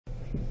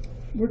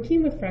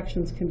working with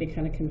fractions can be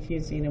kind of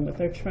confusing, and what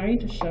they're trying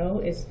to show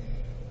is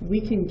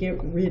we can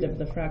get rid of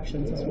the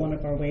fractions as one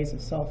of our ways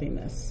of solving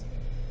this.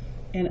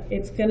 And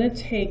it's going to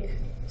take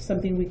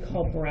something we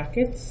call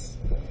brackets.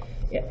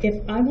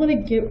 If I want to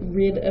get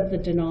rid of the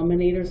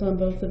denominators on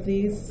both of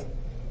these,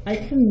 I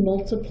can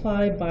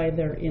multiply by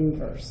their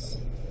inverse.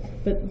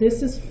 But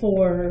this is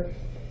 4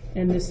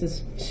 and this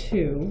is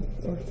 2,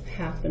 or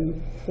half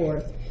and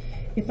fourth.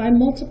 If I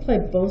multiply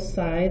both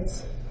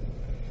sides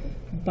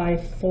by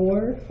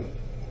 4,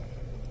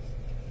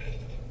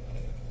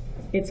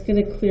 it's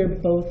going to clear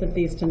both of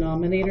these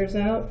denominators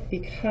out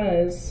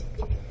because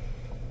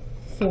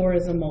 4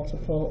 is a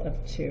multiple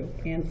of 2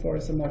 and 4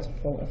 is a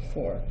multiple of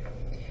 4.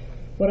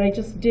 What I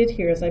just did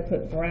here is I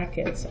put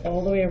brackets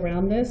all the way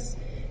around this,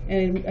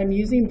 and I'm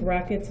using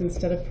brackets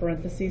instead of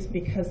parentheses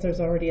because there's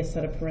already a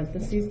set of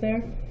parentheses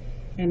there,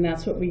 and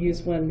that's what we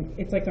use when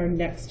it's like our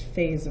next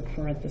phase of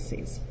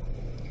parentheses.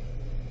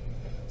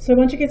 So I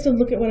want you guys to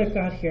look at what I've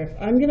got here. If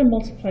I'm going to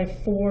multiply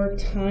 4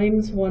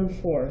 times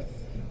 1/4,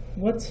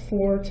 what's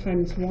 4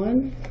 times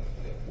 1?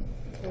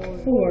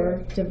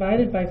 4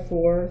 divided by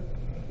 4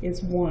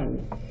 is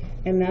 1.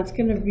 And that's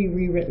going to be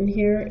rewritten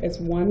here as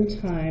 1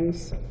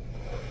 times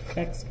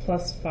x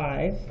plus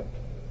 5.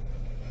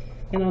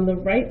 And on the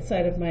right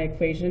side of my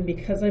equation,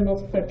 because I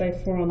multiplied by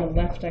 4 on the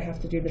left, I have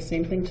to do the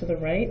same thing to the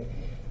right.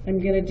 I'm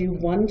going to do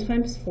 1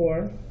 times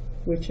 4,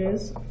 which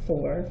is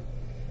 4,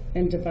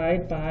 and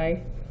divide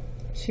by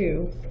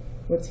 2.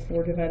 What's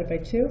 4 divided by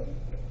 2?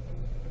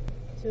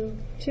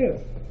 2.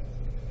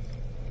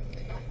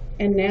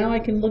 And now I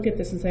can look at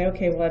this and say,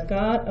 okay, well, I've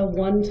got a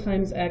 1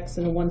 times x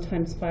and a 1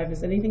 times 5.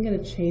 Is anything going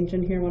to change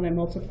in here when I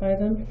multiply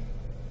them?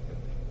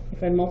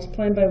 If I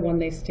multiply them by 1,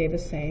 they stay the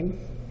same.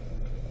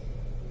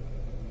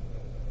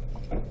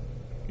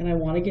 And I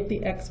want to get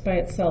the x by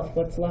itself.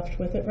 What's left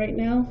with it right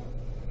now?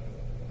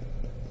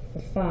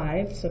 The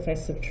 5. So if I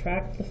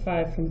subtract the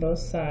 5 from both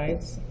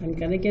sides, I'm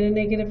going to get a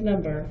negative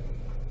number.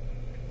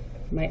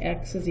 My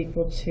x is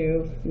equal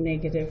to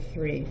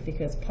 -3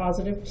 because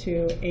positive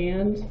 2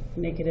 and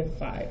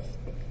 -5.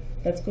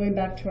 That's going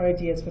back to our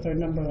ideas with our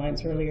number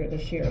lines earlier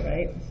this year,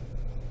 right?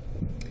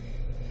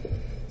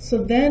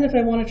 So then if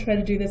I want to try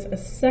to do this a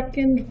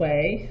second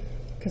way,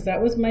 because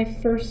that was my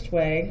first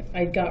way,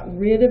 I got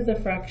rid of the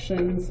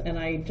fractions and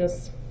I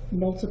just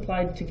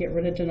multiplied to get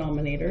rid of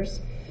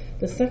denominators.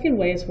 The second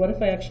way is, what if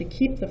I actually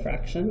keep the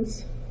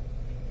fractions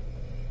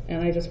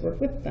and I just work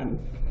with them?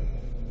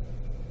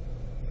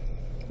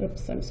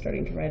 Oops, I'm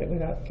starting to write it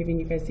without giving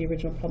you guys the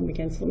original problem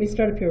again. So let me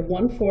start up here.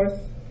 1/4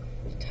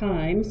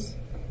 times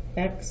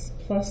x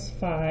plus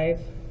 5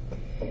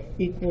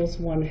 equals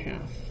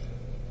 1/2.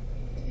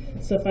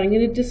 So if I'm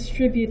going to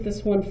distribute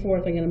this 1/4,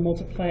 I'm going to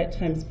multiply it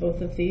times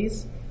both of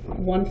these.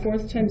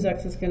 1/4 times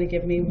x is going to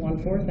give me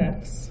 1/4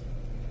 x.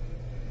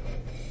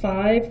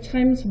 5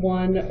 times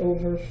 1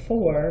 over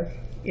 4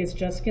 is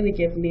just going to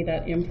give me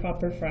that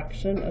improper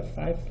fraction of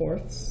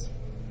 5/4.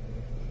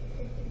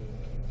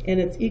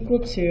 And it's equal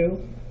to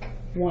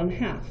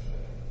 1/2.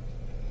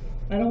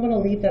 I don't want to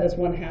leave that as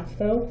 1/2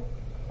 though,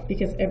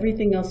 because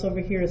everything else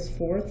over here is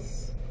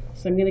fourths.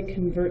 So I'm going to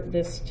convert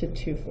this to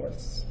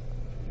 2/4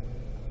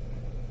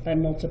 by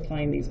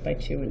multiplying these by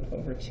 2 and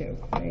over 2,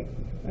 right?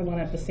 I want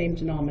to have the same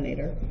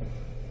denominator.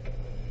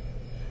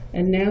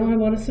 And now I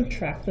want to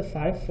subtract the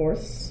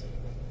 5/4,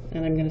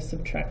 and I'm going to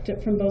subtract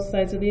it from both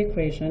sides of the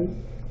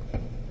equation.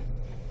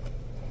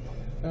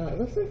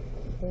 Looks like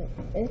the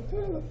x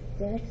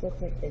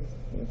looks like it's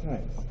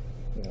times.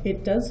 Yeah.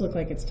 It does look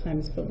like it's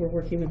times, but we're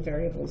working with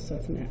variables, so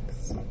it's an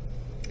x.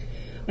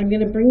 I'm going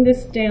to bring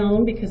this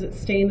down because it's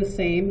staying the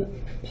same.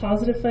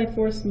 Positive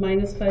 5/4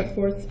 minus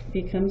 5/4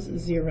 becomes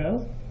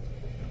 0.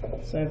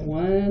 So I have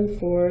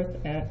 1/4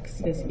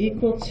 x is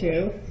equal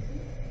to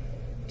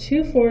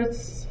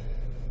 2/4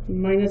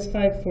 minus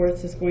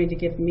 5/4 is going to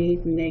give me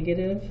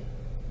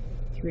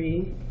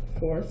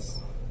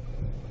 -3/4.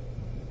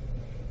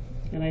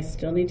 And I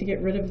still need to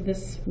get rid of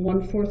this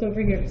 1/4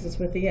 over here because it's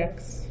with the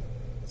x.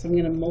 So I'm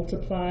going to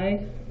multiply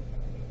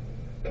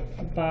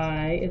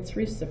by its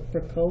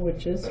reciprocal,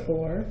 which is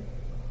 4.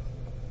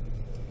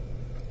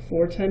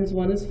 4 times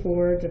 1 is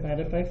 4,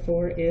 divided by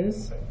 4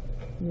 is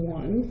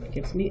 1,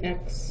 gives me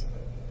x.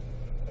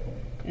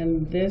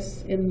 And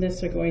this and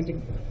this are going to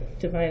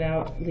divide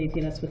out,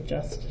 leaving us with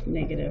just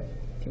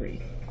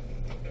 -3.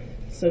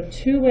 So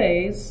 2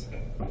 ways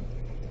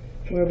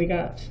where we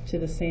got to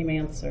the same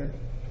answer.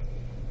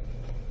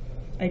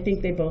 I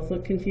think they both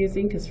look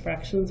confusing because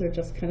fractions are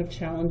just kind of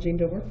challenging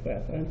to work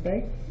with, aren't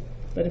they?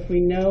 But if we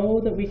know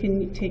that we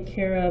can take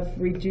care of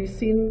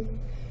reducing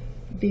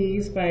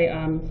these by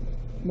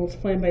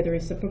multiplying by the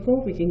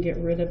reciprocal, we can get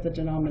rid of the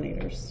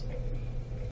denominators.